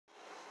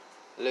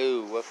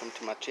Hello, welcome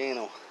to my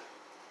channel.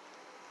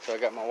 So I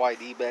got my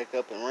YD back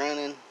up and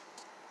running.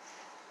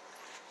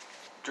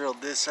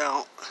 Drilled this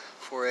out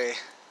for a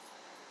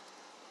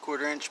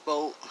 1/4-inch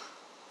bolt.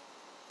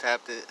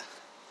 Tapped it.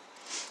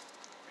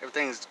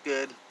 Everything's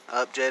good.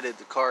 I upjetted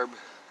the carb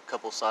a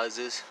couple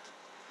sizes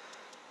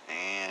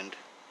and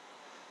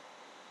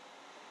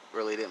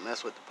really didn't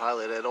mess with the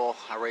pilot at all.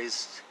 I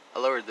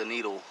lowered the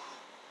needle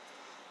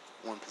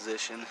one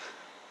position.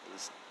 It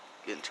was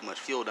getting too much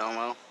fuel down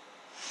low.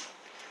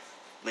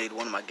 Made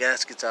one of my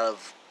gaskets out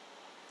of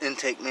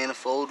intake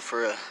manifold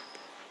for a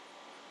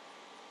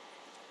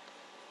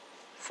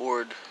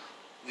Ford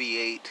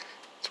V8.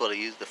 That's what I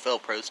use, the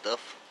Felpro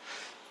stuff.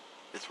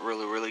 It's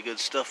really good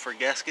stuff for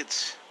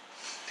gaskets.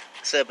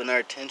 Set up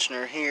another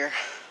tensioner here.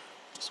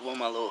 It's one of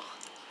my little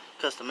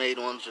custom made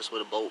ones, just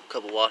with a bolt,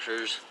 couple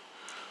washers,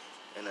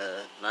 and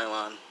a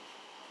nylon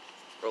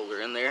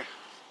roller in there.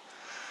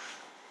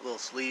 A little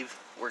sleeve,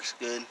 works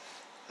good.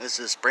 This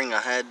is a spring I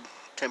had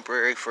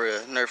temporary for a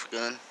Nerf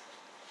gun.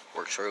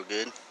 Works real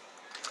good.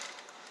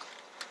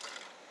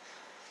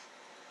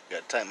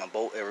 Got to tighten my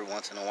bolt every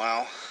once in a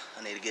while.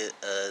 I need to get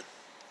an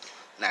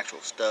actual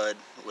stud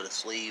with a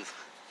sleeve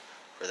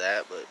for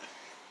that, but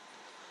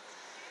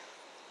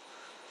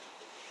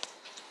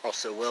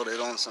also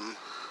welded on some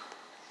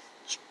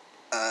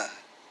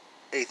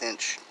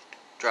 1/8-inch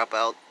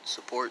dropout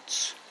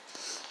supports.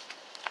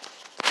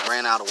 I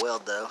ran out of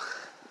weld though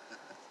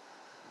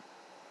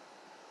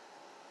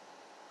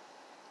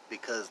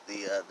because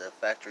the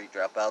factory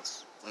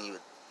dropouts, when you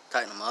would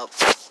tighten them up,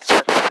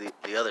 especially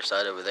the other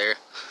side over there,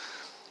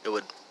 it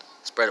would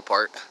spread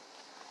apart.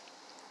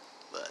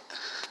 But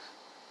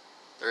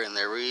they're in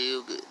there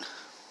real good.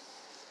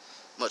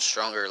 Much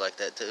stronger like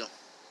that too.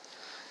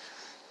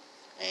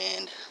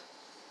 And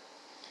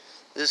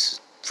this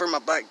is for my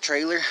bike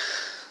trailer.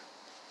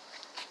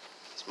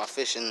 It's my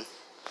fishing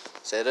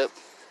setup.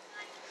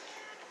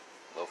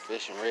 Little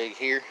fishing rig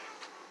here.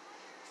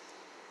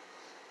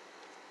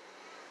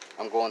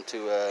 I'm going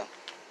to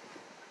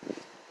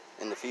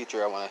in the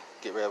future I want to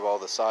get rid of all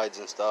the sides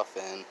and stuff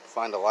and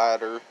find a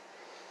ladder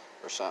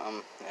or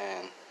something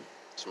and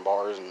some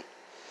bars and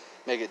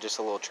make it just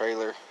a little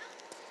trailer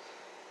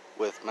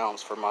with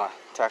mounts for my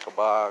tackle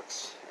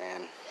box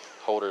and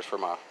holders for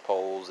my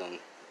poles and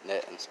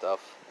net and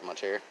stuff in my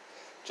chair,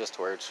 just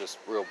to where it's just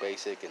real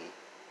basic and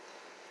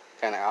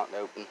kind of out and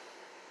open.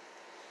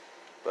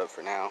 But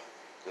for now,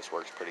 this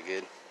works pretty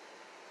good.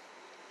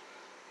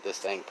 This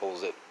thing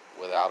pulls it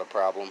without a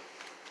problem.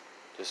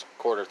 Just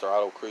 1/4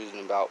 throttle,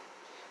 cruising about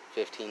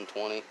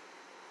 15-20.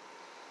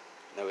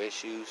 No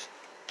issues.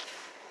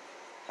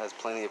 Has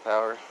plenty of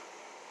power.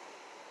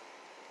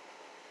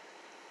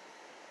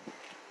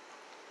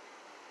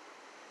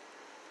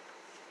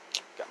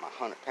 Got my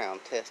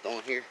 100-pound test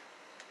on here.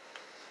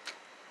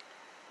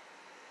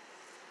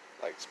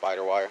 Like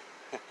spider wire.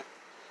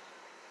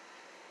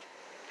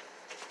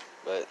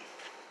 But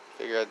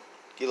figure I'd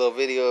get a little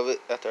video of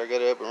it after I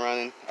got it up and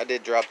running. I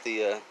did drop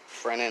the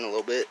front end a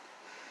little bit.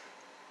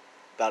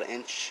 About 1.5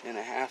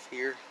 inches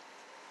here.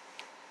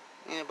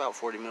 And about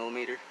 40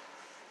 millimeter.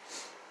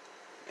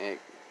 And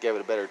it gave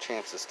it a better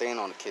chance to stand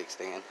on the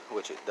kickstand,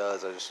 which it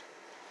does. It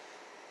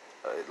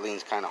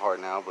leans kind of hard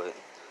now, but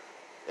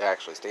it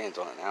actually stands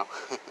on it now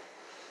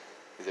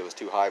because it was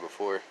too high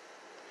before.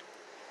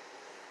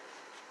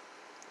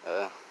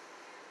 That's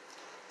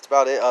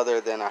about it,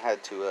 other than I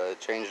had to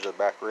change the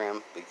back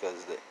rim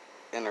because the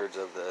innards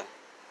of the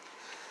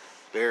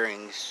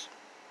bearings,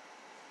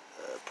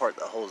 part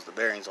that holds the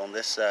bearings on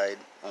this side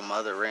on my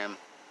other rim,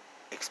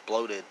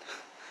 exploded.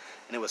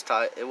 And it was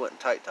tight. It wasn't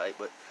tight,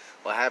 but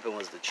what happened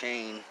was the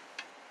chain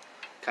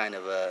kind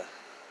of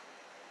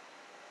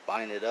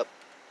binded up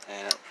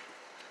and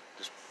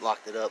just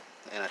locked it up.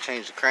 And I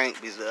changed the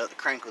crank because the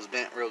crank was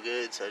bent real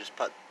good, so I just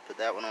put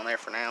that one on there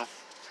for now.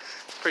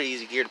 It's pretty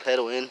easy gear to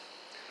pedal in.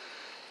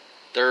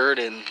 Third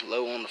and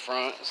low on the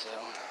front, so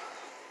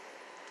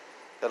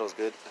pedal's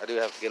good. I do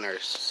have to get another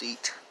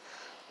seat.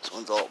 This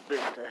one's all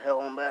bent to hell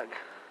on back.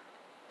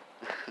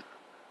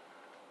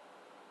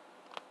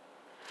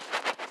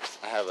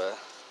 I have another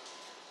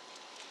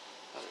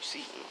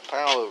seat in the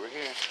pile over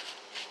here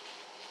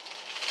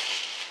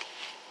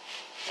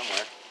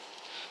somewhere.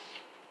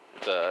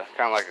 It's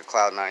kind of like a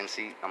Cloud 9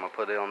 seat. I'm gonna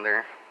put it on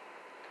there.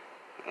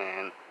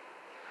 And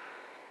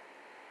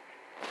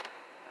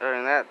other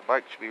than that, the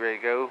bike should be ready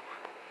to go.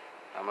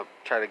 I'm gonna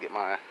try to get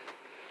my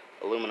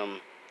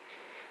aluminum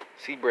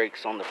seat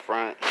brakes on the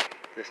front.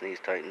 This needs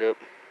tightened up.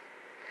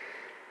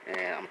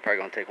 And I'm probably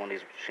gonna take one of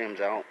these shims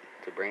out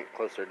to bring it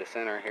closer to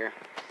center here.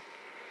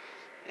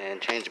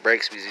 And change the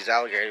brakes because these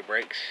alligator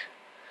brakes,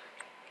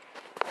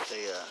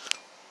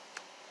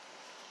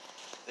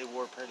 they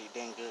wore pretty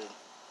dang good.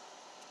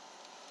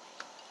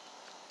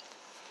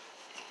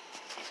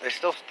 They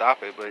still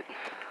stop it, but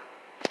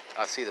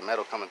I see the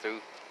metal coming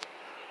through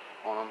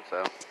on them,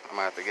 so I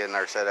might have to get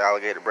another set of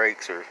alligator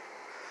brakes or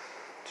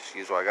just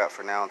use what I got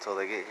for now until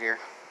they get here.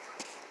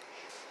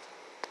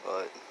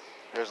 But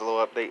there's a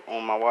little update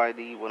on my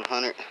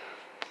YD100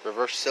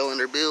 reverse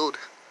cylinder build.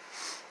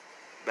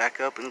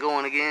 Back up and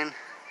going again.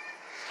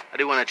 I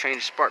do want to change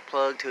the spark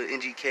plug to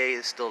an NGK.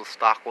 It's still a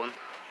stock one.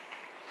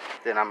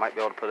 Then I might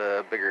be able to put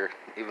a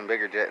even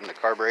bigger jet in the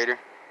carburetor.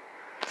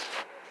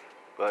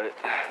 But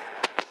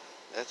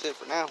that's it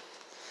for now.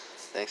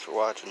 Thanks for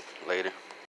watching. Later.